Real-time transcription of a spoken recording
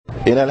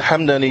إن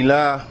الحمد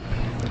لله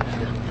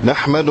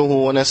نحمده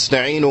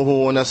ونستعينه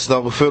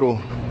ونستغفره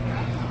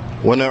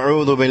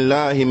ونعوذ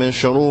بالله من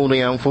شرور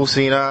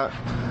أنفسنا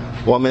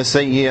ومن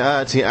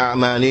سيئات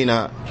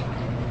أعمالنا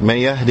من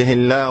يهده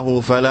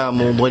الله فلا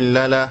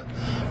مضل له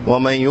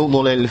ومن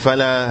يضلل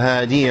فلا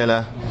هادي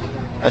له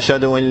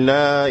أشهد أن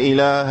لا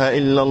إله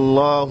إلا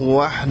الله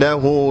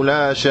وحده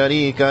لا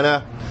شريك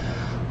له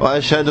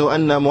وأشهد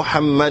أن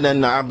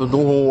محمدا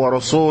عبده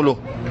ورسوله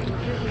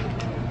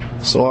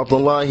صلوات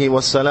الله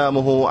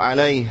وسلامه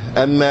عليه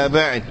أما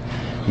بعد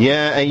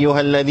يا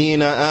أيها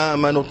الذين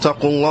آمنوا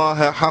اتقوا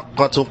الله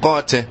حق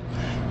تقاته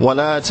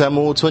ولا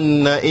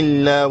تموتن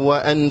إلا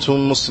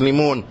وأنتم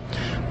مسلمون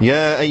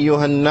يا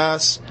أيها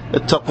الناس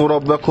اتقوا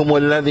ربكم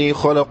الذي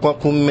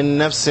خلقكم من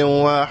نفس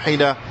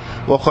واحدة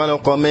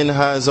وخلق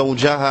منها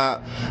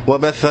زوجها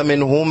وبث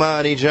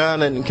منهما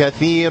رجالا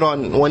كثيرا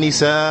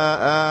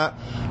ونساء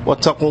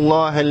واتقوا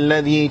الله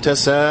الذي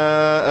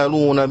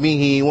تساءلون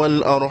به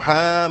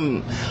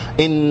والأرحام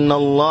إن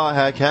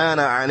الله كان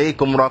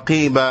عليكم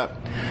رقيبا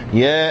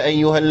يا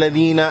أيها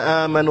الذين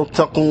آمنوا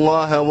اتقوا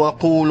الله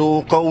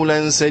وقولوا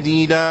قولا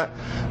سديدا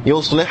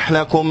يصلح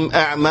لكم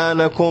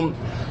أعمالكم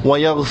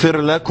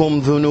ويغفر لكم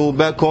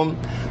ذنوبكم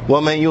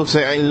ومن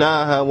يطع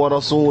الله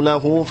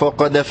ورسوله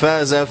فقد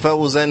فاز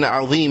فوزا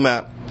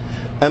عظيما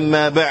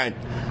أما بعد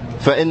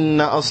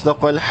فإن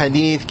أصدق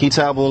الحديث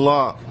كتاب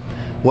الله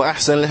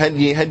وأحسن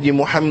الهدي هدي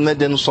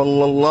محمد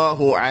صلى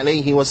الله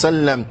عليه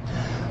وسلم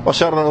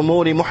وشر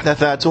الأمور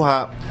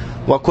محدثاتها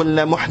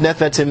وكل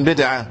محدثة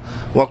بدعة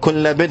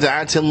وكل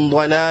بدعة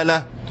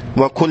ضلالة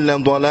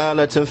وكل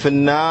ضلالة في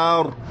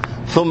النار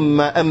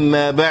ثم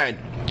أما بعد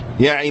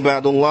يا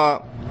عباد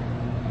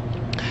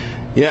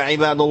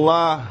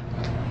الله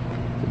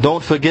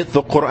don't forget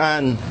the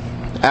Qur'an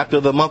after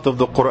the month of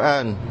the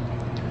Qur'an.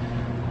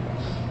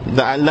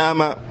 The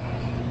Allama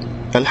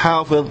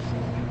Al-Hafiz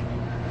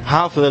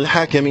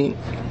Al-Hakimi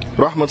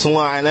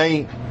Rahmatullah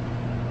alayhi,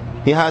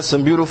 he has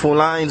some beautiful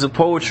lines of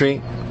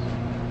poetry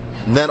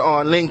that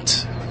are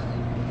linked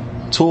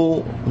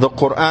to the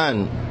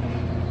Qur'an.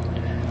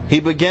 He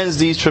begins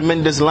these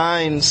tremendous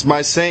lines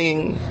by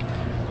saying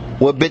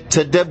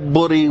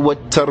وَبِالتَّدَبُّرِ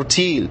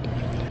وَالتَّرْتِيلِ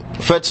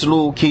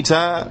فَاتْلُوا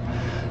كِتَابَ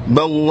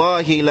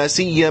اللَّهِ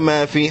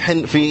لَسِيَّمَا فِي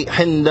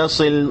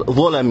حِنْدَصِ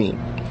الظُّلَمِ.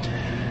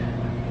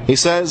 He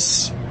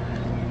says,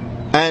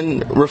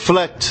 and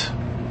reflect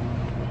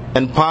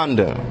and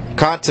ponder,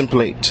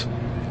 contemplate,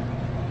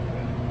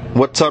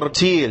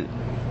 وَالتَّرْتِيلِ,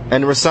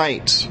 and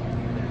recite,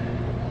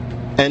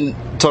 and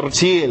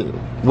tartil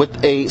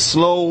with a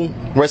slow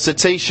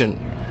recitation,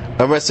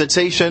 a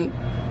recitation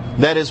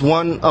that is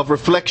one of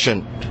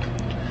reflection.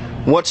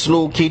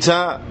 وَاتْلُوا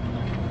كِتَابَ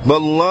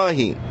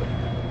اللَّهِ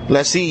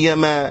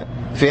لَسِيَّمَا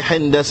فِي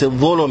حِنْدَصِ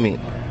الظُّلُمِ,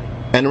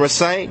 and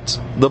recite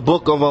the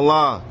book of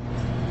Allah,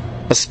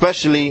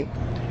 especially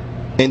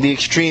in the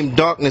extreme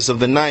darkness of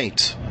the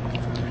night.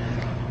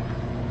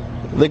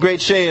 The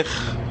great Shaykh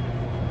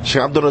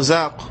Abdul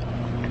Razak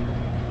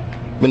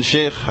bin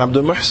Shaykh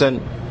Abdul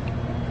Muhsin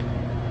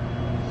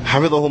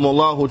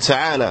Hafidhahumullahu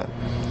Ta'ala,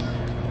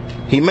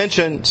 he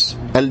mentions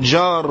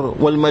Al-Jar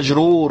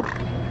wal-Majroor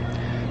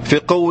fi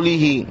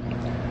qawlihi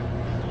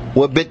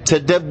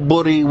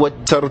وَبِالتَّدَبُّرِ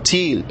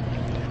وَالتَّرْتِيلِ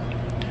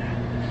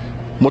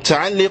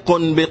متعلق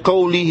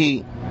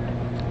بقوله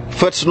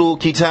فَاتْلُوا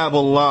كِتَابَ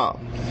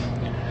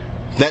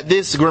اللَّهِ, that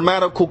this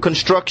grammatical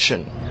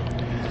construction,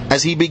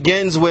 as he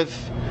begins with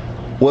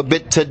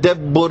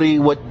وَبِالتَّدَبُّرِ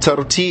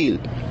وَالتَّرْتِيلِ,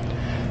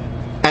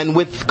 and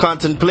with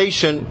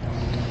contemplation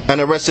and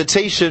a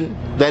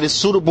recitation that is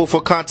suitable for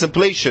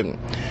contemplation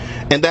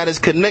and that is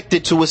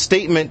connected to a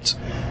statement,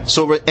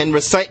 and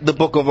recite the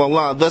book of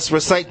Allah, thus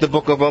recite the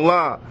book of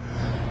Allah.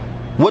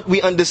 What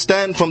we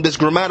understand from this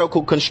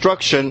grammatical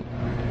construction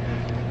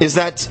is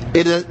that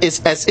it is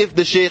as if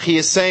the Shaykh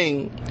is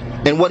saying,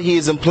 and what he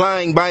is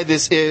implying by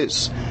this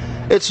is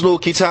Itlu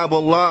Kitab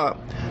Allah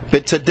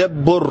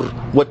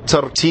bitadabbur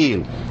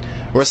wat-tartil,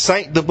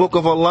 recite the book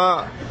of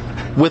Allah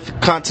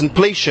with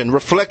contemplation,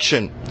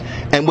 reflection,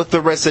 and with the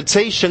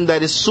recitation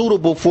that is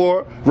suitable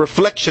for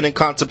reflection and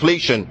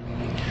contemplation.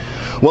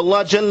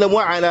 Wallah Jalla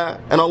wa'ala,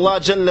 and Allah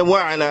Jalla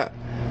wa'ala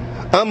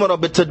amara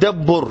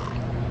bitadabbur,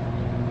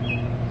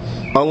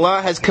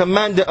 Allah has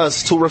commanded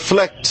us to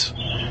reflect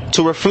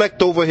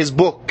over His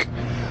book.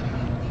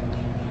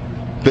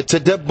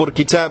 بتدبر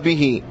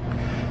كتابه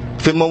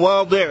في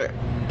مواضع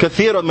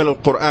كثيرة من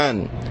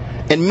القرآن,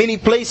 in many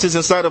places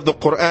inside of the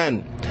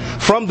Qur'an.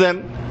 From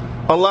them,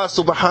 Allah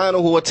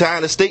subhanahu wa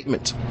ta'ala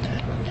statement,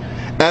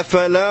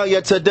 أفلا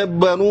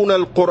يتدبرون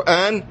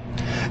القرآن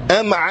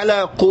أم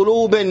على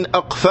قلوب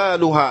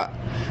أقفالها,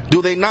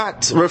 do they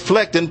not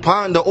reflect and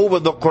ponder over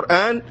the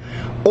Qur'an,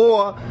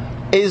 or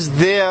is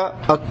there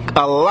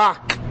a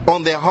lock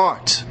on their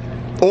heart,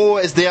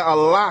 or is there a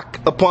lock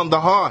upon the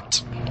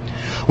heart?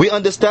 We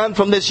understand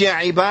from this, ya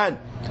ibad,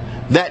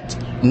 that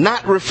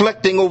not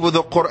reflecting over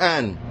the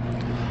Qur'an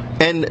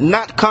and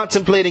not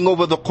contemplating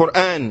over the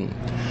Qur'an,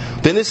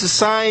 then this is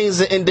signs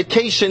and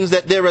indications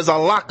that there is a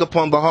lock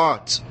upon the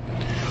heart.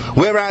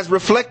 Whereas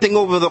reflecting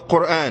over the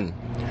Qur'an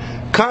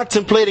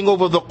contemplating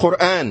over the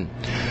Qur'an,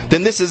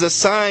 then this is a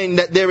sign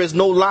that there is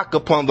no lock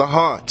upon the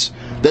heart.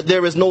 That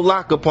there is no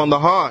lock upon the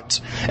heart.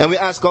 And we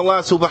ask Allah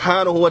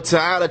subhanahu wa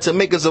ta'ala to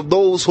make us of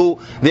those who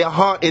their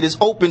heart it is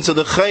open to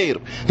the khair,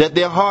 that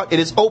their heart it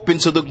is open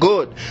to the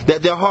good,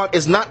 that their heart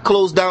is not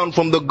closed down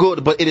from the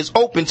good, but it is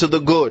open to the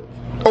good,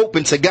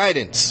 open to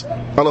guidance.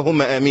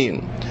 Allahumma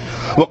ameen.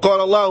 وقال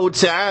الله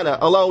تعالى,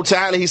 Allah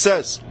Ta'ala He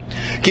says,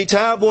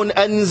 كتاب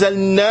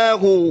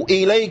أنزلناه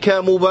إليك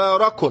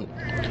مبارك,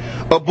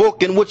 a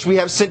book in which we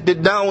have sent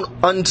it down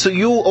unto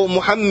you, O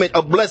Muhammad,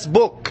 a blessed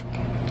book.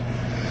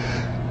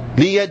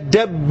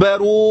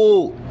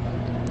 لِيَدَّبَّرُوا,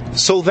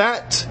 so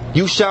that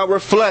you shall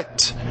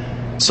reflect,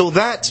 so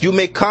that you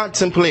may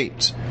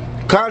contemplate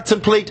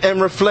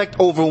and reflect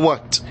over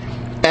what?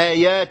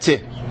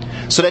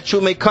 آيَاتِهِ, so that you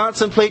may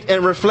contemplate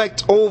and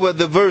reflect over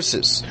the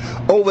verses,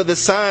 over the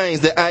signs,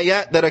 the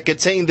ayat that are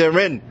contained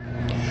therein.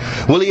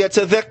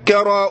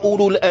 وَلِيَتَذَكَّرَ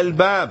أُولُو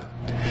الْأَلْبَابِ,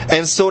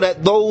 and so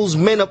that those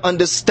men of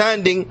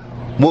understanding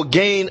will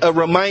gain a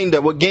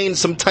reminder, will gain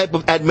some type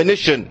of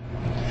admonition.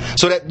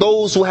 So that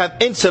those who have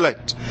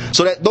intellect,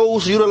 so that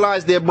those who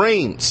utilize their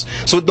brains,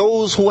 so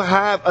those who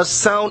have a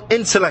sound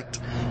intellect,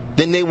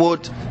 then they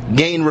would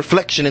gain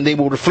reflection and they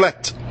will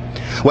reflect.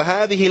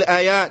 وَهَذِهِ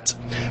الْآيَاتِ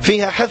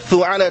فِيهَا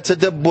حَثُّ عَلَى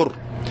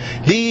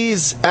تَدَبُّرٍ,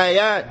 these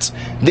ayat,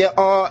 there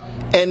are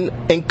an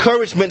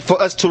encouragement for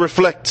us to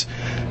reflect.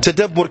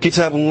 Tadabbur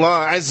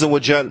kitabullah azza wa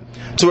jal,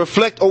 to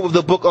reflect over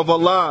the book of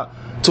Allah,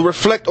 to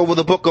reflect over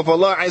the book of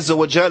Allah azza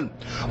wa jal.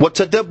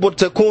 وَالتَّدَبُّرْ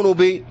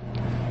تَكُونُ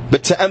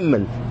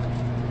بِالتَّأَمُّلِ,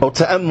 or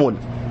ta'ammul,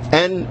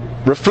 and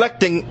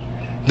reflecting,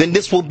 then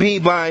this will be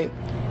by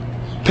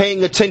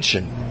paying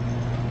attention,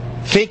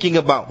 thinking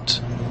about,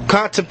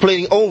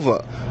 contemplating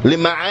over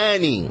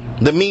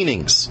lima'ani, the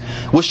meanings,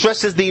 which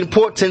stresses the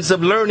importance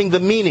of learning the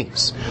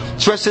meanings,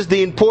 stresses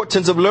the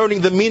importance of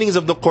learning the meanings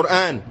of the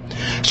Qur'an,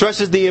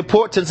 stresses the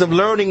importance of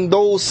learning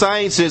those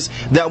sciences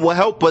that will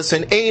help us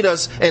and aid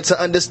us into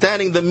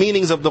understanding the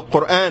meanings of the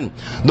Qur'an,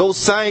 those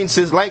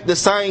sciences like the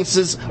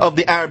sciences of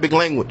the Arabic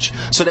language,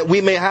 so that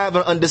we may have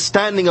an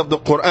understanding of the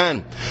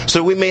Qur'an,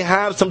 so we may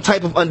have some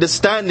type of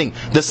understanding,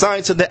 the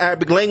science of the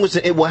Arabic language,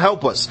 and it will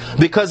help us,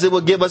 because it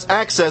will give us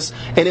access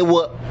and it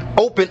will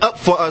open up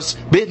for us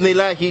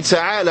bi'idhnillahi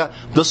ta'ala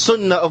the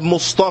Sunnah of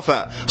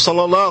Mustafa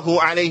sallallahu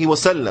alayhi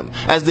wasallam.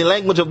 As the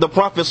language of the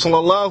Prophet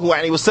sallallahu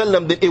alayhi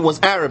wasallam, that it was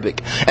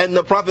Arabic, and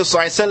the Prophet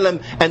sallallahu alayhi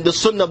wasallam and the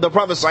Sunnah of the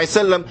Prophet sallallahu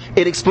alayhi wasallam,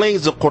 it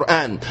explains the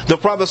Qur'an. The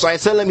Prophet sallallahu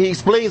alayhi wasallam, he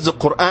explains the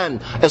Qur'an.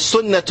 As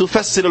Sunnah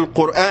tufassir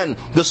al-Qur'an,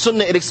 the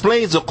Sunnah it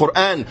explains the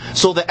Qur'an.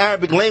 So the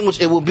Arabic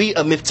language, it will be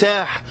a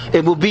miftah,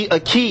 it will be a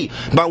key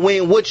by way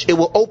in which it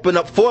will open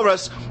up for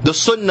us the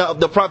Sunnah of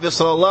the Prophet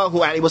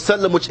sallallahu alayhi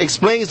wasallam, which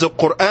explains the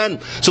Qur'an.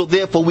 So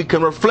therefore we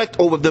can reflect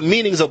over the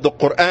meanings of the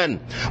Qur'an.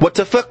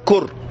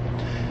 وَتَفَكُّرْ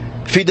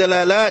فِي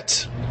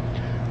دَلَالَاتِ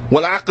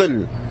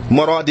وَالْعَقْلِ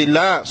مَرَادِ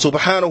اللَّهِ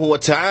سُبْحَانَهُ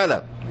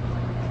وَتَعَالَى.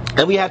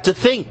 And we have to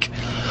think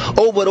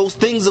over those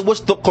things in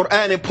which the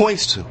Qur'an it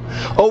points to,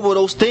 over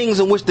those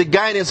things in which the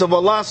guidance of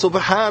Allah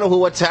subhanahu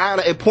wa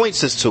ta'ala it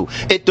points us to,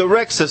 it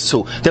directs us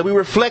to, that we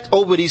reflect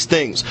over these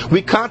things,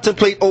 we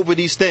contemplate over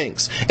these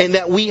things, and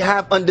that we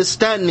have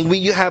understanding,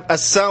 we have a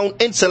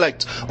sound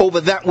intellect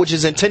over that which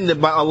is intended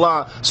by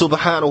Allah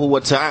subhanahu wa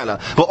ta'ala.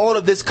 But all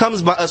of this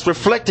comes by us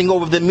reflecting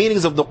over the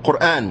meanings of the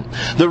Qur'an.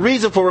 The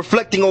reason for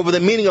reflecting over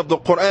the meaning of the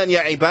Qur'an,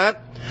 ya ibad,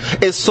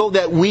 is so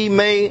that we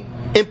may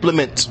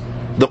implement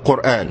the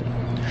Qur'an,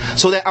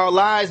 so that our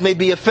lives may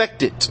be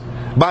affected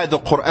by the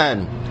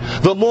Qur'an.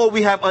 The more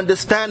we have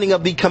understanding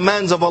of the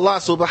commands of Allah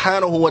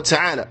subhanahu wa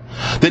ta'ala,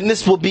 then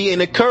this will be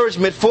an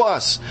encouragement for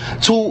us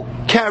to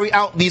carry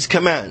out these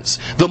commands.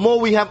 The more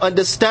we have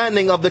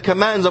understanding of the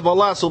commands of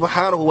Allah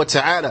subhanahu wa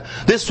ta'ala,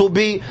 this will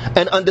be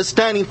an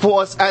understanding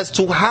for us as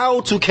to how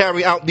to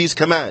carry out these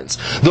commands.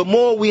 The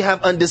more we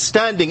have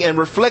understanding and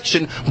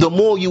reflection, the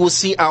more you will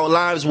see our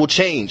lives will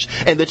change.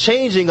 And the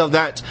changing of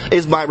that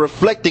is by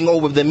reflecting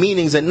over the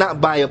meanings and not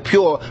by a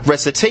pure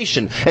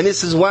recitation. And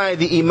this is why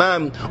the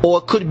Imam, or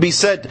it could be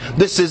said,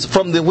 this is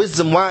from the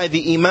wisdom why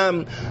the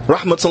Imam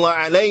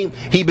rahmatullah alayhi,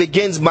 he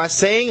begins by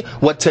saying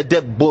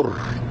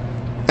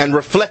وَتَدَبُّرْ, and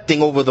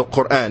reflecting over the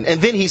Qur'an,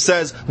 and then he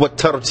says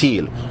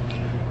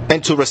وَتَرْتِيل,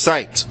 and to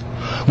recite.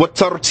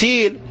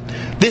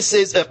 وَتَرْتِيل, this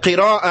is a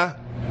qira'ah,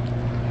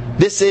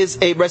 this is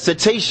a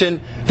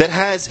recitation that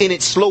has in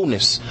it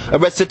slowness, a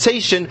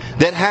recitation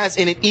that has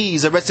in it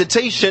ease, a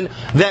recitation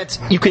that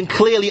you can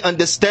clearly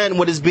understand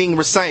what is being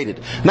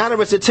recited. Not a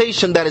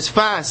recitation that is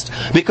fast,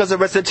 because a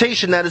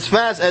recitation that is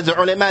fast, as the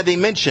ulama they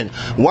mention,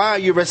 why are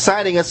you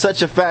reciting in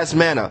such a fast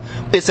manner?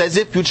 It's as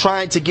if you're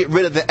trying to get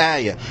rid of the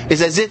ayah.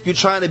 It's as if you're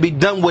trying to be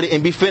done with it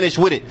and be finished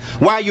with it.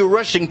 Why are you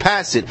rushing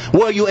past it?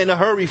 What are you in a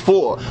hurry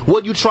for?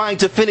 What are you trying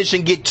to finish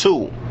and get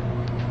to?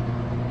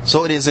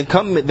 So it is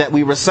incumbent that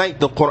we recite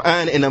the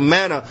Qur'an in a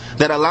manner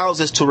that allows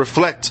us to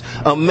reflect,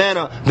 a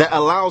manner that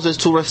allows us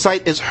to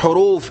recite its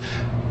huruf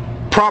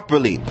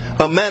properly,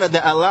 a manner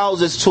that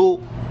allows us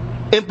to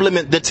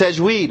implement the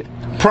tajweed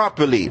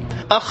properly.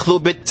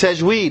 أخذ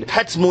بالتجويد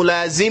حتم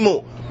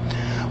لازم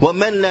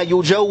وَمَنْ لَا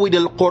يُجَوِّدِ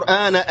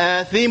الْقُرْآنَ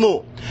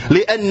آثِمُ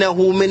لِأَنَّهُ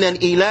مِنَ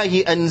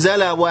الْإِلَهِ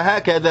أَنْزَلَ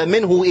وَهَكَذَا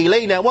مِنْهُ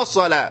إِلَيْنَا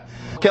وَصَّلَ.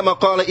 كما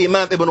قال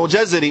Imam Ibn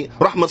Jazari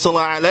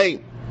rahmatullah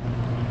alayh,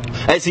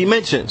 as he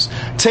mentions,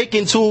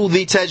 taking to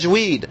the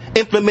tajweed,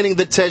 implementing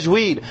the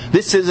tajweed,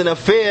 this is an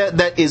affair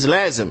that is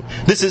lazim.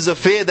 This is an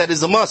affair that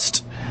is a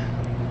must.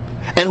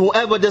 And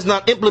whoever does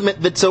not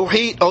implement the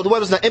tawheed, or whoever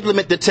does not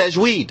implement the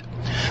tajweed,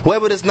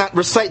 whoever does not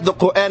recite the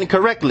Qur'an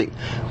correctly,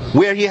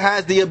 where he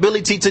has the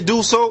ability to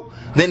do so,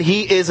 then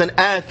he is an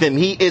athim,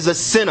 he is a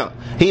sinner.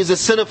 He is a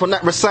sinner for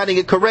not reciting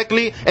it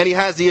correctly, and he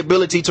has the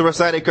ability to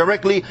recite it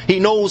correctly. He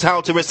knows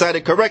how to recite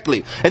it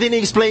correctly. And then he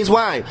explains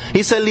why.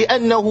 He said,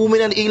 لِأَنَّهُ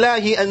مِنَ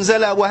الْإِلَهِ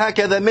أَنزَلَ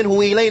وَهَكَذَا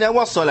مِنْهُ إِلَيْنَا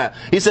وَصَّلَ.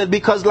 He said,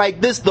 because like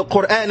this, the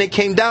Qur'an, it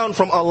came down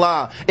from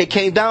Allah. It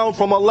came down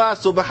from Allah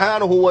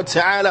subhanahu wa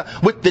ta'ala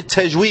with the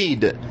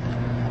tajweed.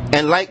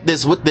 And like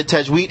this, with the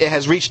tajweed, it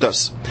has reached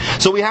us.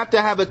 So we have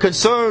to have a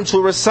concern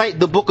to recite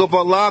the book of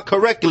Allah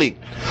correctly.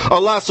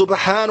 Allah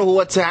subhanahu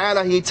wa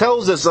ta'ala, He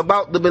tells us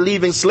about the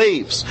believing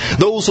slaves,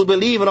 those who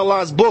believe in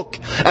Allah's book.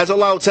 As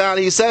Allah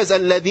ta'ala, He says,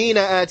 الَّذِينَ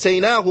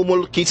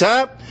آتَيْنَاهُمُ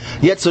الْكِتَابِ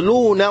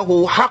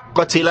يَتْلُونَهُ حَقَّ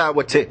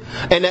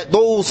تِلَاوَتِهِ. And that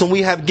those whom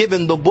we have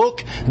given the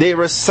book, they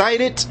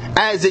recite it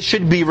as it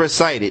should be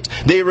recited.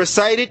 They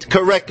recite it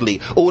correctly.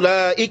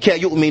 أُولَٰئِكَ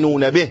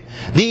يُؤْمِنُونَ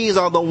بِهِ. These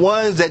are the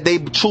ones that they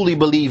truly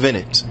believe in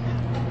it.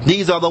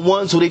 These are the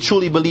ones who they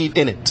truly believe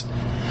in it.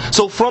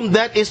 So from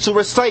that is to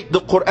recite the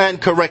Qur'an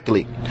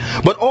correctly.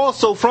 But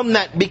also from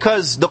that,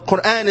 because the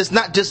Qur'an is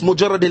not just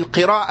mujarrad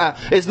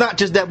al-qira'ah, it's not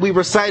just that we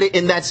recite it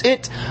and that's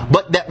it,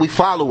 but that we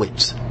follow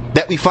it.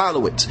 That we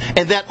follow it.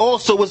 And that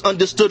also was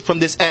understood from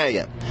this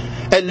ayah.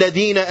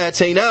 الَّذِينَ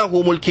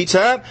آتَيْنَاهُمُ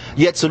الْكِتَابِ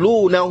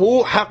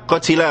يَتْلُونَهُ حَقَّ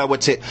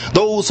تِلَاوَتِهِ.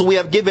 Those who we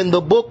have given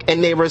the book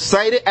and they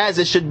recite it as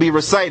it should be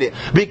recited.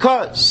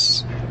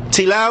 Because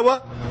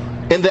tilawa,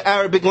 in the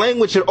Arabic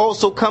language, it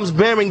also comes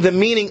bearing the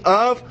meaning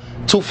of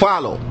to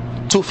follow.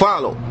 To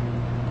follow.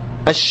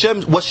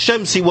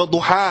 وَالشَّمْسِ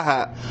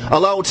وَضُحَاهَا.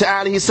 Allah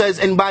Ta'ala, He says,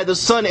 and by the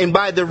sun, and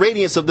by the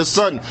radiance of the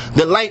sun,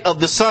 the light of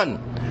the sun.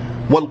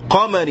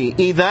 وَالْقَمَرِ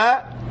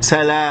إِذَا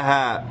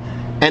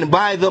تَلَاهَا. And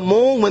by the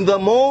moon, when the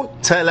moon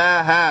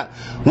تَلَاهَا.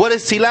 What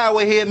does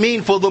tilawa here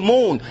mean for the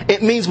moon?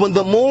 It means when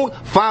the moon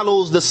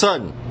follows the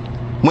sun.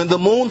 When the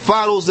moon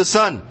follows the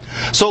sun.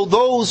 So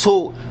those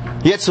who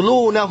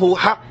يَتْلُونَهُ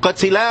حَقَّ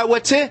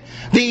تِلَاوَتِهِ,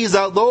 these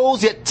are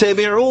those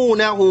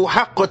يَتَّبِعُونَهُ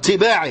حَقَّ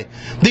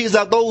اتِّبَاعِهِ. These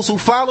are those who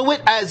follow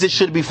it as it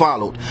should be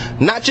followed.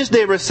 Not just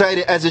they recite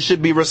it as it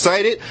should be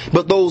recited,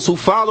 but those who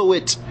follow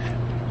it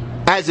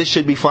as it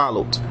should be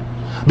followed.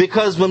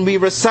 Because when we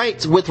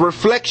recite with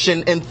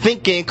reflection and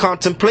thinking and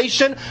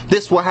contemplation,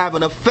 this will have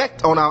an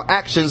effect on our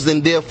actions,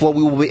 and therefore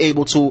we will be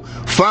able to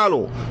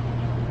follow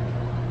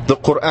the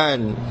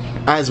Qur'an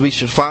as we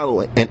should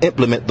follow it and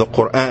implement the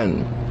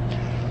Qur'an.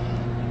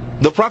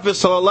 The Prophet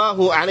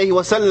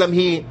ﷺ,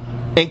 he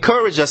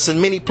encouraged us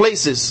in many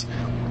places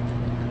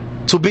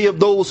to be of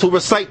those who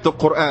recite the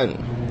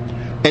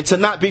Qur'an, and to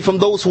not be from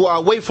those who are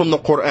away from the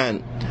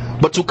Qur'an,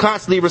 but to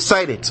constantly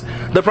recite it.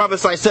 The Prophet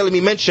ﷺ,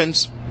 he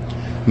mentions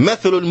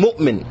مَثْلُ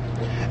الْمُؤْمِنِ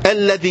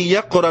الَّذِي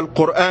يَقْرَأَ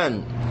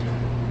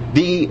الْقُرْآنِ,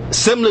 the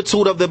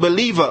similitude of the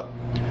believer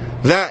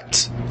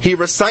that he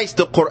recites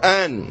the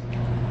Qur'an.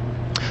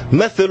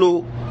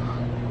 مَثْلُ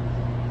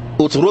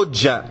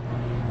أُتْرُجَّ.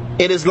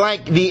 It is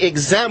like the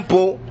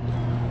example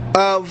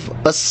of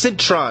a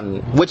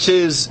citron, which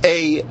is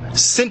a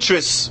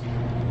citrus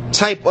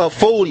type of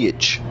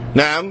foliage.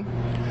 Now,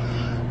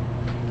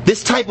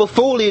 this type of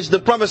foliage, the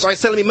Prophet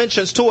ﷺ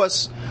mentions to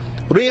us,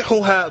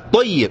 رِيحُهَا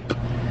طَيِّب.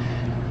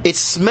 Its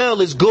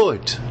smell is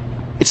good.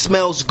 It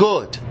smells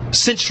good.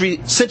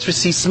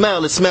 Citrusy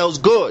smell, it smells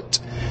good.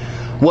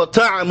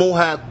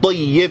 وَطَعْمُهَا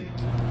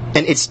طَيِّب.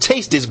 And its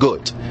taste is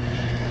good.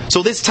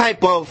 So this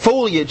type of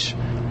foliage,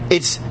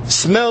 its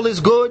smell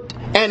is good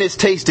and its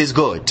taste is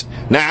good.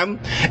 Naam.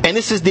 And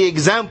this is the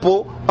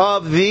example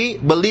of the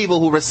believer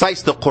who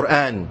recites the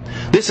Qur'an.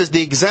 This is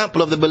the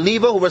example of the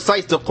believer who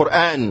recites the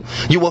Qur'an.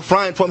 You will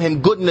find from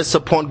him goodness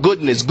upon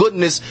goodness,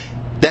 goodness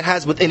that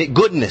has within it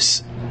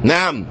goodness.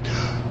 Naam.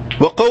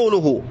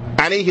 وَقَوْلُهُ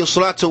عَلَيْهِ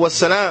الصَّلَاةُ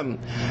وَالسَّلَامُ.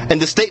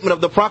 And the statement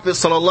of the Prophet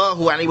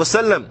sallallahu alaihi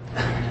wasallam,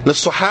 the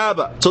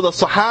Sahaba, to the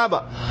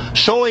Sahaba,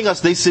 showing us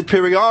the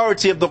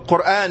superiority of the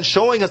Qur'an,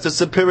 showing us the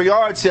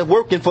superiority of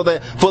working for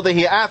the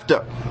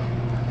hereafter,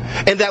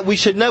 and that we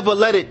should never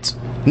let it,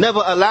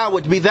 never allow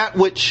it to be that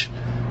which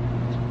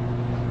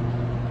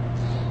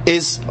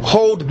is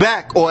hold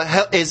back or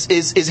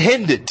is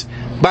hindered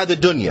by the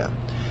dunya.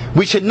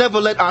 We should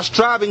never let our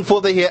striving for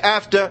the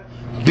hereafter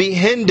be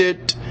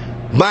hindered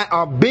by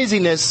our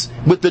busyness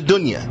with the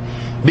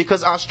dunya,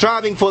 because our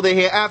striving for the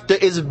hereafter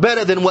is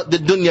better than what the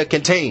dunya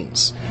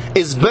contains.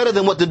 It's better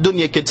than what the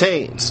dunya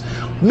contains.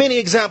 Many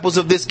examples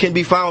of this can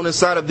be found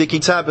inside of the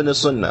Kitab and the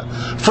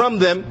Sunnah. From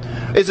them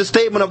is a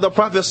statement of the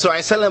Prophet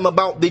ﷺ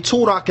about the 2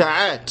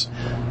 raka'at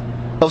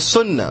of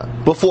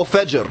Sunnah before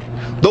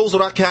Fajr. Those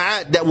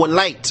raka'at that were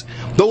light.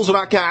 Those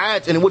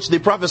raka'at in which the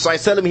Prophet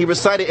ﷺ, he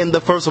recited in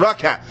the first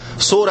raka'ah,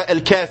 Surah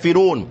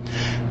Al-Kafirun.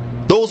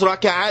 Those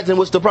rak'ahs in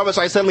which the Prophet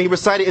ﷺ, he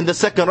recited in the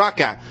second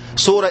rak'ah,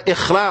 Surah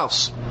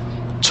Ikhlas,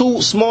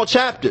 2 small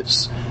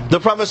chapters. The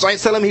Prophet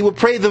ﷺ, he would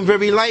pray them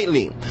very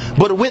lightly.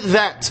 But with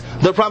that,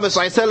 the Prophet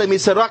ﷺ, he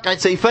said,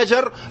 Rak'atay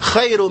Fajr,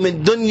 khayru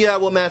min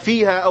dunya wa ma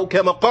fiha, aw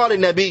kama qala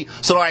Nabi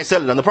sallallahu alayhi wa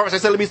sallam. The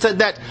Prophet ﷺ, he said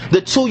that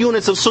the 2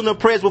 units of Sunnah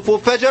prayers before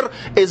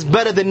Fajr is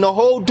better than the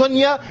whole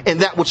dunya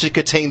and that which is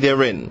contained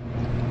therein.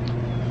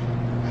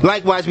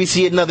 Likewise, we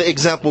see another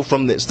example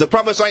from this. The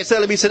Prophet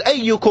ﷺ, he said,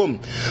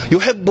 Ayyukum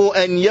yuhibbu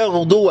an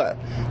yaghduwa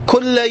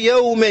kulla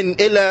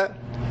yawmin ila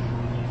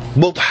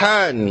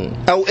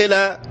budhan, aw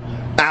ila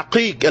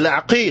عقيق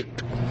العقيق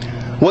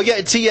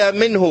ويأتي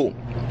منه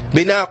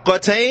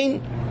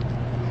بناقتين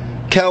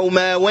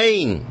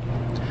كوماوين.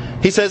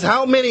 He says,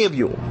 how many of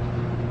you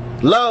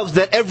loves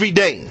that every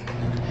day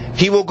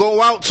he will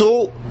go out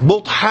to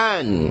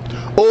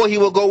Budhan, or he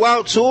will go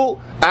out to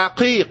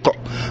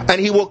Aqiq, and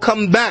he will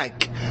come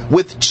back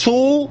with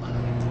 2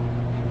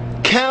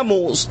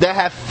 camels that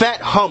have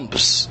fat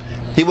humps.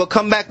 He will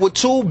come back with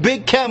 2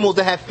 big camels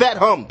that have fat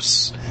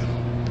humps.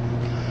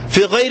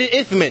 في غير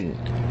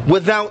إثم,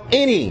 without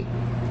any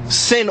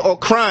sin or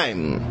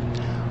crime,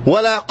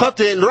 وَلَا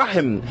قَطْعِ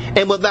الرَّحِمِ,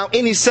 and without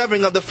any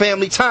severing of the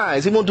family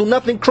ties. He won't do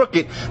nothing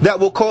crooked that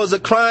will cause a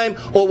crime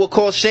or will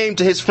cause shame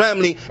to his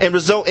family and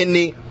result in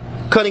the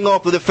cutting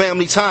off of the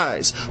family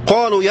ties.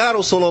 قَالُوا يَا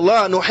رَسُولَ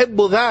اللَّهِ نُحِبُّ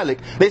ذَلِكَ.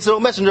 They said, O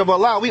Messenger of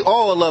Allah, we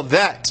all love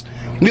that.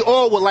 We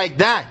all would like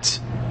that.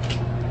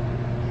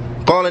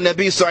 قال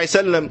النبي صلى الله عليه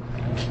وسلم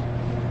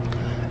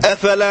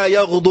أفلا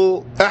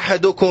يغدو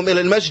أحدكم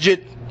إلى المسجد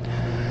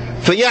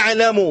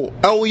فيعلم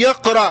أو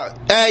يقرأ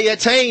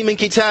آيتين من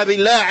كتاب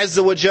الله عز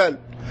وجل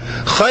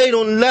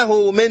خير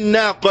له من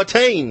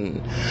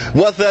ناقتين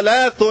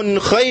وثلاث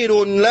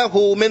خير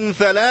له من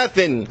ثلاث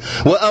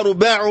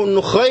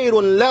وأربع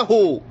خير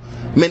له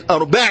من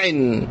أربع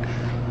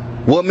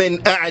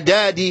ومن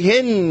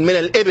أعدادهن من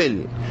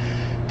الإبل.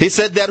 He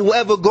said that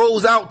whoever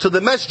goes out to the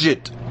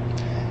masjid,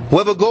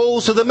 whoever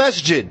goes to the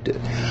masjid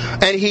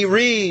and he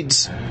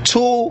reads 2,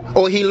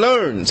 or he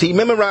learns, he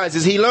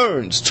memorizes, he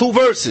learns 2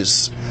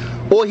 verses,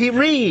 or he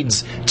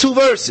reads 2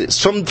 verses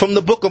from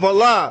the book of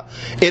Allah,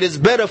 it is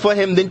better for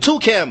him than 2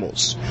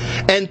 camels,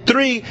 and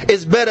 3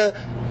 is better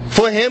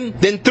for him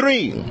than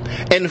 3,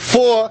 and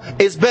 4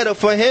 is better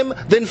for him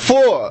than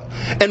 4,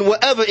 and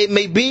whatever it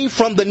may be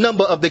from the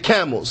number of the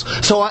camels.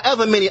 So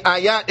however many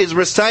ayat is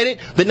recited,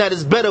 then that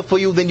is better for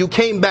you than you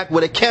came back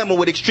with a camel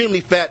with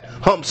extremely fat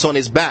humps on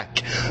his back.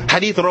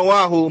 Hadith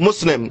rawahu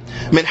Muslim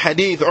min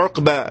hadith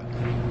Uqba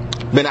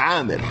bin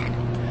Amir.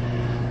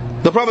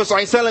 The Prophet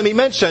ﷺ, he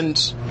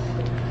mentioned,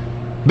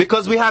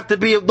 because we have to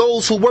be of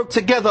those who work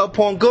together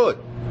upon good,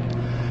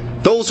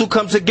 those who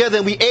come together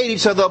and we aid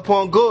each other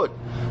upon good.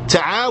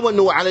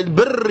 Ta'awanu 'ala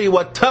al-birri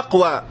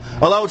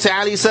wat-taqwa. Allah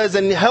Ta'ala says,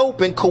 and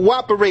help and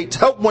cooperate,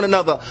 help one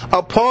another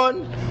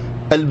upon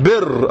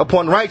al-birr,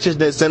 upon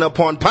righteousness and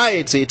upon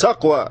piety,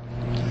 taqwa.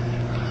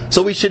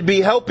 So we should be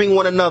helping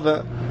one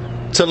another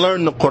to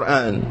learn the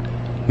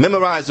Qur'an,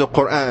 memorize the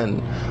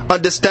Qur'an,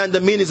 understand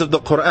the meanings of the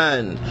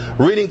Qur'an,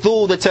 reading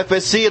through the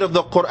tafsir of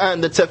the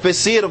Qur'an,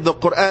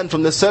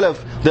 from the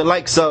Salaf, the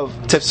likes of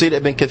Tafsir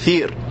Ibn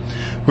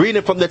Kathir,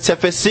 reading from the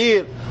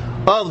tafsir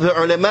of the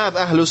ulama of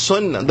Ahlul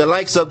Sunnah, the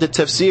likes of the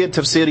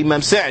Tafsir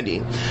Imam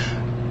Sa'di.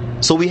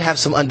 So we have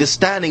some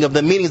understanding of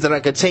the meanings that are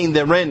contained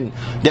therein,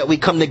 that we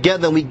come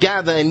together and we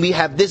gather and we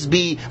have this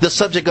be the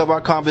subject of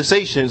our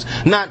conversations,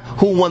 not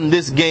who won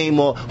this game,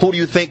 or who do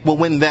you think will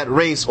win that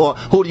race, or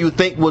who do you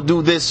think will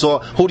do this, or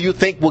who do you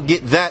think will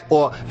get that,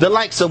 or the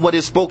likes of what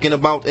is spoken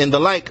about and the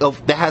like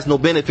of that has no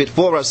benefit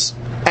for us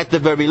at the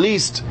very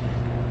least,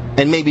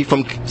 and maybe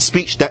from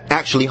speech that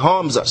actually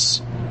harms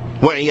us.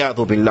 وَعِيَاذُ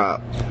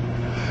بِاللَّهِ.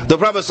 The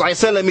Prophet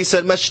ﷺ, he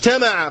said,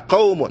 مَجْتَمَعَ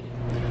قَوْمٌ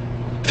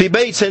فِي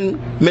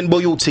بَيْتٍ مِنْ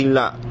بُيُوتِ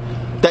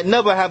اللَّهِ. That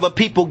never have a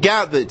people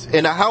gathered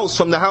in a house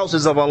from the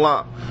houses of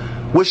Allah.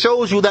 Which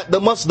shows you that the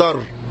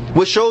masdar,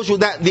 which shows you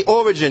that the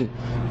origin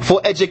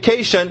for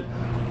education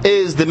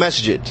is the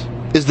masjid.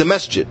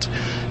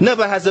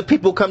 Never has a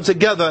people come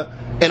together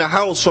in a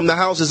house from the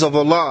houses of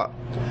Allah.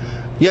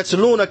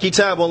 يَتْلُونَ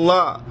كِتَابَ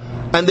اللَّهِ,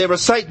 and they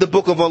recite the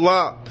book of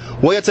Allah.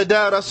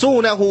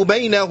 وَيَتَدَارَسُونَهُ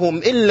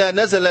بَيْنَهُمْ إِلَّا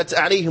نَزَلَتْ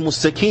عَلَيْهِمُ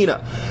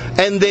السَّكِينَةُ.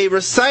 And they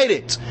recite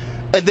it,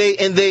 and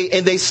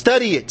they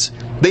study it.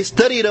 They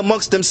study it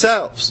amongst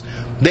themselves.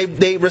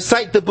 They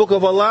recite the book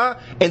of Allah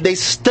and they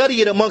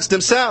study it amongst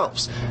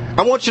themselves.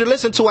 I want you to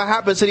listen to what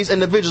happens to these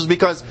individuals,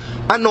 because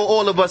I know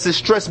all of us is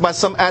stressed by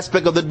some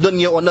aspect of the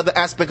dunya or another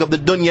aspect of the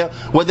dunya,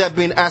 whether that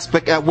be an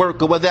aspect at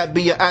work or whether that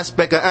be an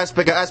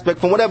aspect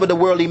from whatever the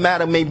worldly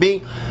matter may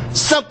be.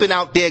 Something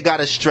out there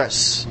got us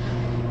stressed.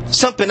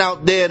 Something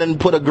out there done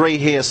put a gray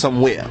hair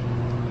somewhere.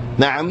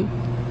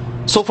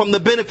 Na'am. So from the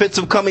benefits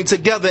of coming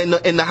together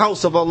in the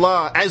house of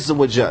Allah Azza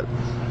wa Jal,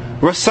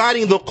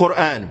 reciting the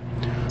Qur'an,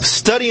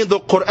 studying the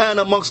Qur'an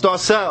amongst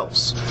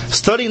ourselves,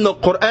 studying the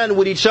Qur'an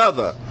with each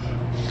other,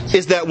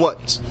 is that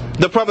what?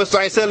 The Prophet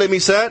ﷺ, he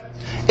said,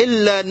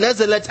 إِلَّا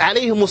نَزَلَتْ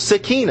عَلَيْهِمُ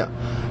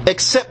السَّكِينَةُ.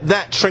 Except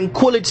that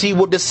tranquility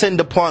will descend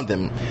upon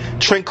them.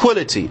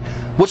 Tranquility.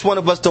 Which one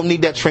of us don't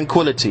need that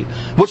tranquility?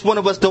 Which one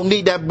of us don't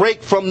need that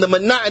break from the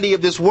monotony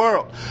of this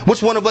world?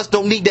 Which one of us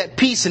don't need that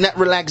peace and that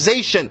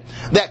relaxation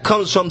that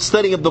comes from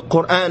studying of the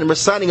Qur'an and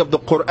reciting of the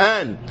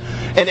Qur'an?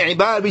 And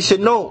ibad, we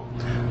should know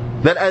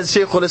that, as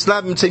Shaykh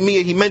al-Islam ibn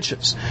Taymiyyah, he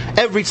mentions,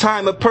 every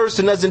time a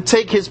person doesn't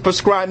take his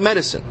prescribed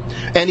medicine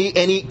and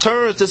he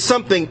turns to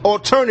something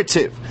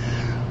alternative,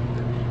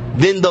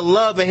 then the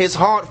love in his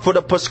heart for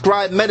the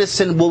prescribed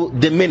medicine will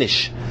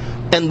diminish,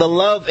 and the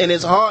love in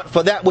his heart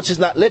for that which is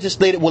not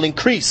legislated will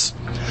increase.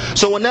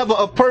 So whenever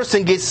a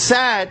person gets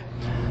sad,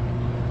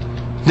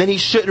 then he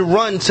shouldn't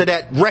run to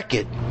that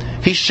record.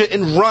 He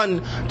shouldn't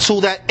run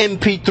to that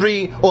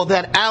MP3 or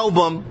that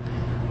album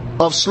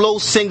of slow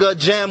singer,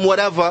 jam,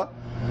 whatever,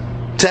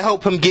 to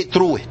help him get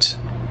through it.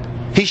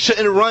 He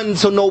shouldn't run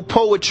to no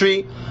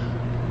poetry,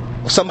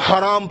 some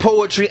haram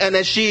poetry and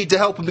nasheed to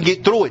help him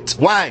get through it.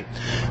 Why?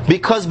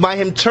 Because by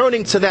him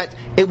turning to that,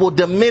 it will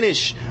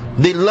diminish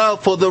the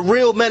love for the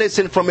real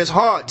medicine from his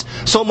heart.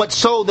 So much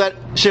so that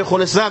Shaykh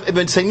al-Islam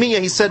ibn Taymiyyah,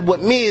 he said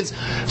what means,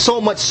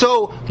 so much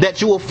so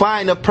that you will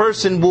find a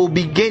person will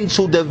begin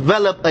to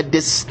develop a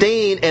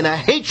disdain and a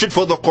hatred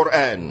for the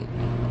Qur'an.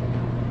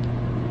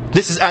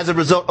 This is as a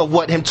result of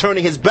what? Him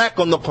turning his back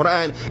on the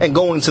Qur'an and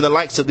going to the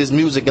likes of this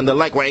music and the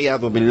like,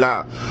 wa'iyadhu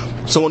billah.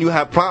 So when you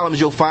have problems,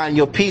 you'll find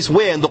your peace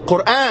where? In the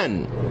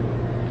Qur'an.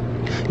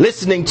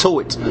 Listening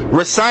to it,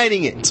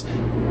 reciting it,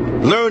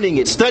 learning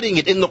it, studying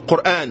it in the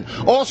Qur'an.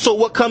 Also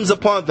what comes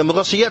upon them,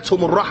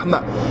 ghashiyatuhum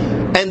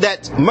ar-rahmah, and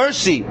that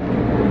mercy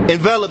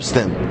envelops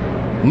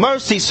them.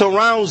 Mercy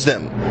surrounds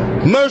them.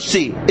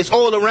 Mercy is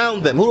all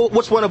around them.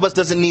 Which one of us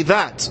doesn't need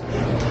that?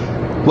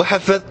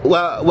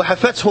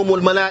 وَحَفَتْهُمُ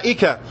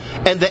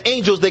الْمَلَائِكَةِ, and the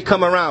angels, they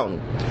come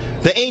around.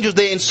 The angels,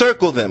 they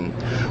encircle them.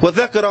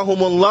 وَذَكَرَهُمُ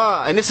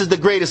اللَّهِ, and this is the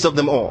greatest of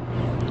them all.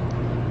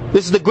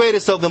 This is the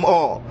greatest of them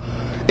all.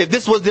 If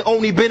this was the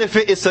only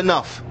benefit, it's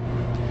enough.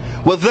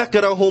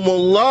 وَذَكَرَهُمُ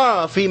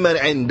اللَّهِ فِي مَنْ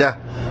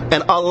عِنْدَهُ,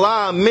 and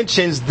Allah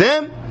mentions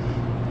them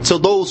to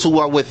those who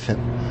are with Him.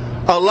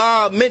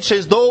 Allah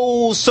mentions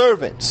those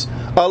servants.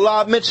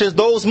 Allah mentions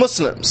those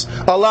Muslims.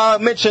 Allah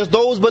mentions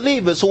those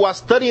believers who are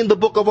studying the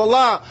book of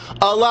Allah.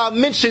 Allah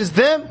mentions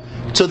them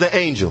to the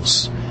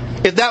angels.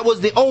 If that was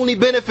the only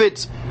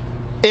benefit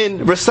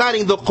in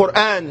reciting the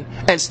Qur'an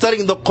and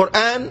studying the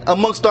Qur'an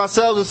amongst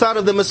ourselves inside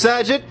of the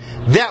masajid,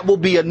 that will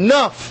be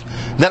enough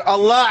that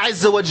Allah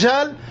Azza wa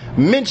Jal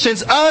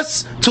mentions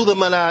us to the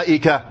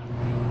malaika.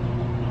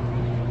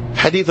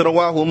 Hadith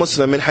rawahu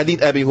Muslim, in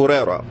Hadith Abi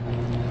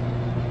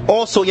Hurairah.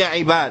 Also, ya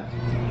ibad,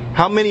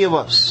 how many of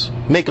us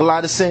make a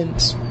lot of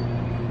sins?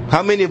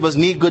 How many of us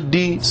need good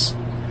deeds?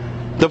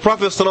 The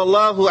Prophet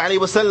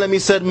ﷺ, he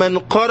said, "Man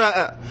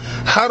qara'a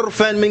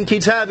harfan min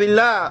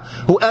kitabillah,"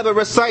 whoever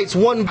recites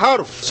one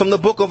harf from the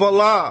book of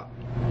Allah,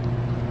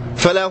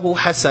 falahu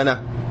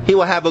hasana, he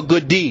will have a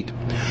good deed.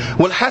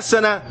 Wal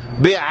hasana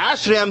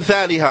bi'ashri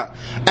amthaliha,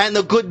 and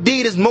the good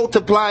deed is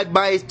multiplied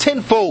by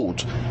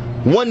tenfold.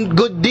 One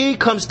good deed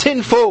comes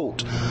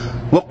tenfold.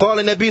 وقال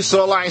النبي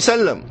صلى الله عليه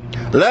وسلم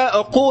لا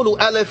أقول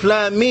ألف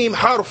لام ميم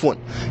حرف.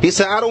 He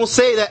said, I don't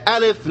say that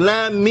alif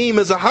lam mim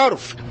is a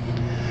harf,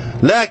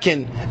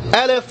 لكن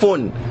ألف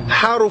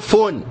حرف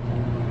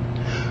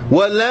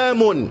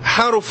ولام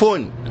حرف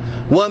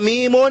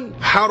وميم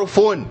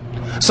حرف.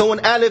 So in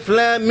alif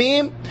lam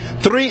mim,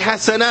 3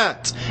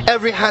 hasanat.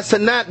 Every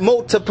hasanat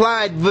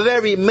multiplied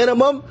very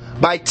minimum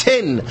by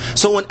 10.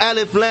 So in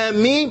alif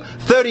lam mim,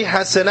 30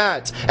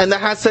 hasanat. And the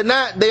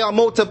hasanat, they are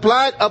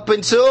multiplied up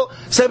until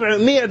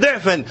 700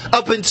 ضعفاً,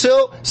 up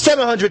until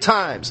 700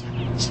 times.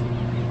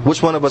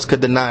 Which one of us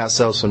could deny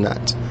ourselves from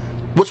that?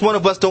 Which one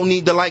of us don't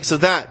need the likes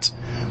of that?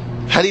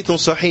 Hadithun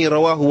sahih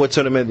rawahu wa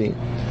Tirmidhi.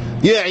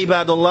 Ya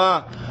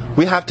ibadallah,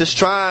 we have to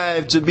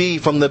strive to be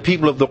from the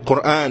people of the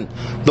Qur'an.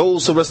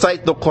 Those who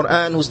recite the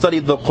Qur'an, who study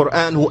the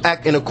Qur'an, who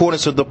act in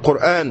accordance with the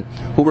Qur'an,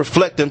 who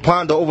reflect and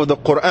ponder over the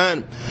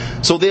Qur'an.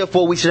 So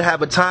therefore we should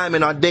have a time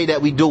in our day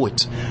that we do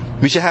it.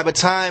 We should have a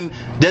time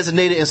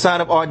designated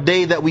inside of our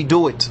day that we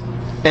do it.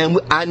 And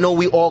I know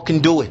we all can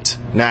do it.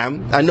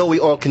 Naam, I know we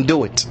all can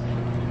do it.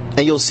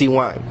 And you'll see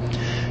why.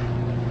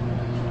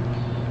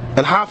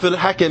 And Hafid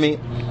al-Hakami,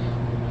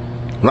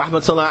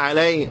 rahmatullah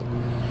alayhi,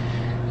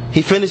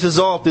 he finishes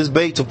off this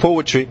bait of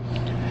poetry,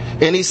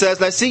 and he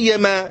says, "La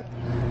siyama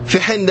fi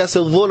hindas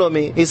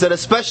al-dhulumi." He said,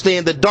 especially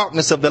in the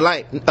darkness of the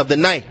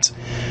night.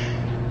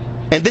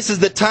 And this is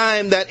the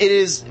time that it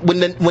is when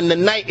the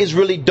night is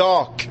really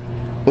dark.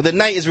 When the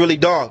night is really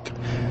dark.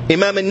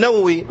 Imam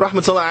al-Nawawi,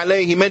 rahmatullah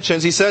alayhi, he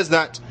mentions, he says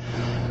that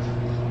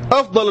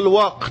afdal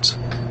al-waqt,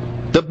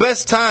 the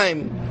best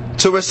time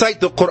to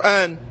recite the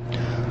Qur'an,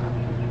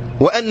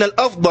 wa anna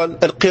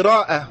al-afdal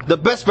al-qira'ah, the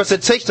best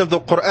recitation of the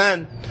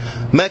Qur'an,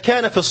 ما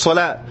كان في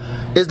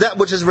الصلاة, is that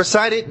which is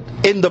recited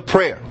in the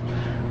prayer.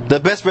 The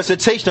best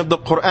recitation of the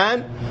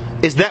Qur'an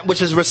is that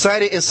which is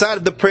recited inside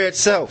of the prayer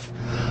itself.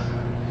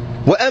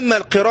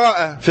 وأما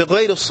القراءة في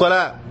غير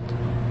الصلاة,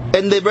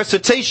 and the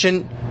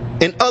recitation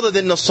in other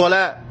than the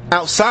salah,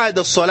 outside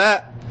the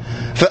salah,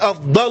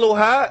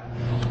 فأفضلها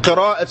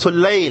قراءة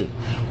الليل,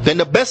 then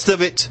the best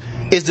of it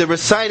is the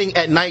reciting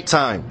at night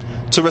time.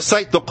 to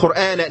recite the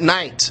Qur'an at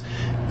night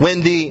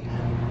when the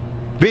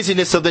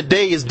busyness of the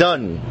day is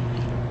done,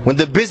 when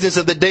the business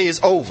of the day is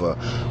over,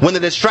 when the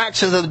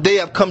distractions of the day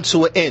have come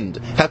to an end,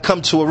 have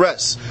come to a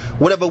rest.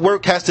 Whatever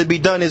work has to be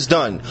done is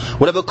done.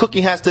 Whatever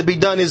cooking has to be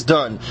done is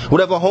done.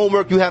 Whatever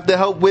homework you have to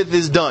help with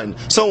is done.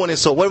 So on and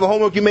so. Whatever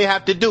homework you may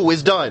have to do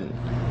is done.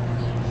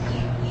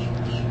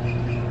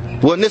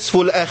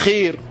 وَنِصْفُ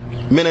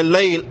الْأَخِيرِ مِنَ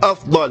اللَّيْلِ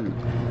أَفْضَلُ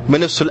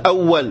مِنْ نِصْفِ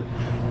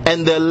الْأَوَّلِ.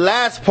 And the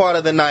last part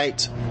of the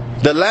night,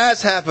 the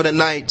last half of the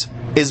night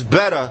is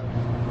better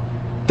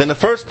than the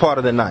first part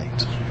of the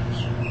night.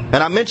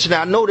 And I mentioned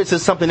that I know this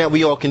is something that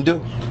we all can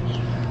do.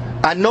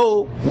 I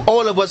know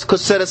all of us could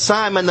set a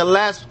time at the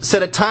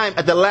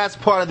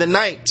last part of the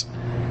night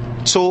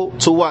to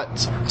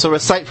what? To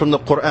recite from the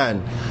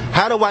Qur'an.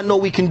 How do I know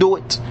we can do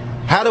it?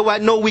 How do I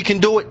know we can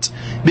do it?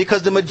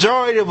 Because the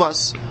majority of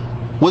us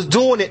was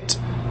doing it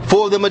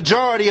for the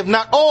majority, if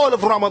not all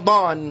of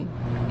Ramadan.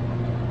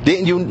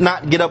 Didn't you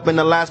not get up in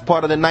the last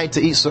part of the night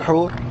to eat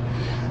suhoor?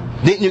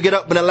 Didn't you get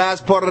up in the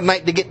last part of the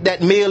night to get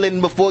that meal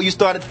in before you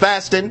started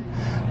fasting?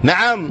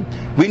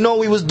 Naam, we know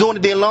we was doing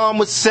it, the alarm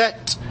was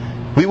set,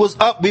 we was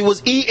up, we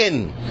was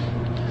eating.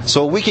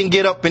 So we can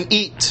get up and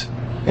eat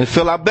and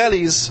fill our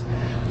bellies.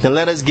 Then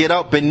let us get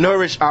up and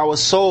nourish our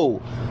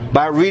soul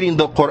by reading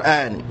the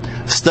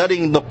Qur'an,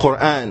 studying the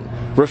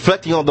Qur'an,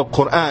 reflecting on the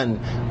Qur'an,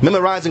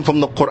 memorizing from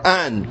the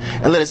Qur'an,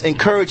 and let us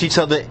encourage each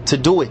other to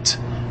do it.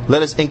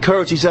 Let us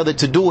encourage each other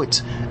to do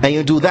it. And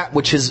you do that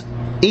which is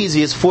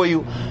easiest for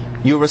you.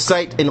 You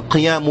recite in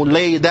Qiyamul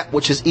Layl that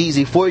which is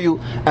easy for you,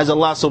 as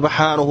Allah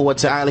subhanahu wa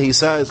ta'ala He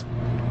says,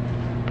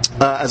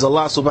 as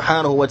Allah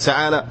subhanahu wa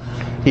ta'ala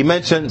He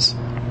mentions,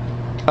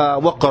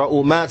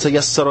 وَقْرَأُوا مَا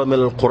تَيَسَّرَ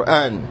مِنَ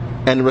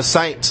الْقُرْآنِ, and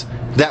recite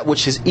that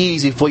which is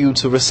easy for you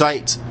to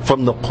recite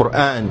from the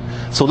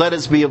Qur'an. So let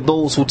us be of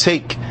those who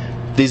take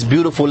these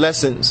beautiful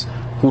lessons,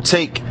 who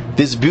take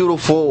this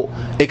beautiful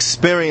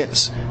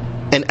experience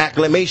and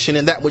acclamation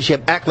and that which we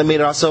have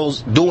acclimated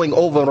ourselves doing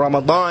over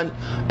Ramadan,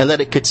 and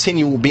let it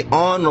continue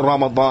beyond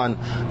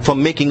Ramadan,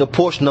 from making a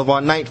portion of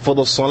our night for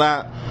the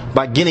salah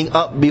by getting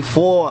up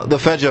before the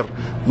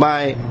Fajr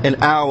by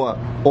an hour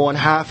or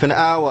half an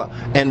hour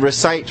and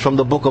recite from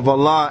the book of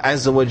Allah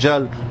Azza wa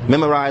Jal,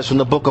 memorize from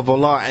the book of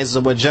Allah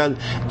Azza wa Jal.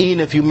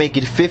 Even if you make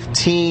it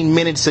 15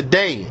 minutes a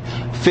day,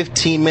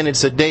 15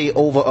 minutes a day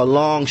over a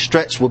long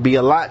stretch will be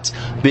a lot,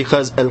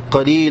 because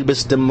al-qalil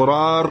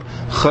bistimrar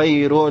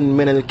khayrun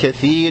min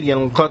al-kathir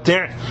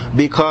yanqati',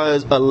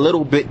 because a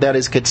little bit that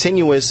is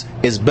continuous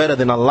is better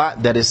than a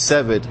lot that is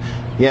severed.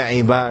 Ya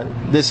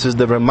ibad, this is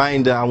the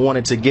reminder I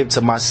wanted to give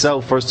to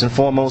myself first and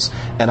foremost,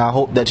 and I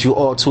hope that you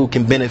all too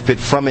can benefit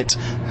from it.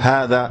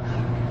 هذا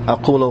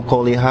أقول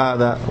قولي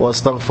هذا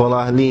وأستغفر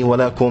الله لي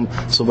ولكم.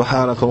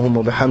 سبحانك اللهم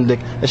وبحمدك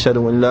أشهد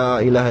أن لا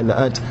إله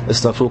إلا أنت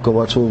أستغفرك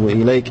وأتوب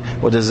إليك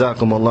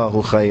وجزاكم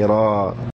الله خيرا.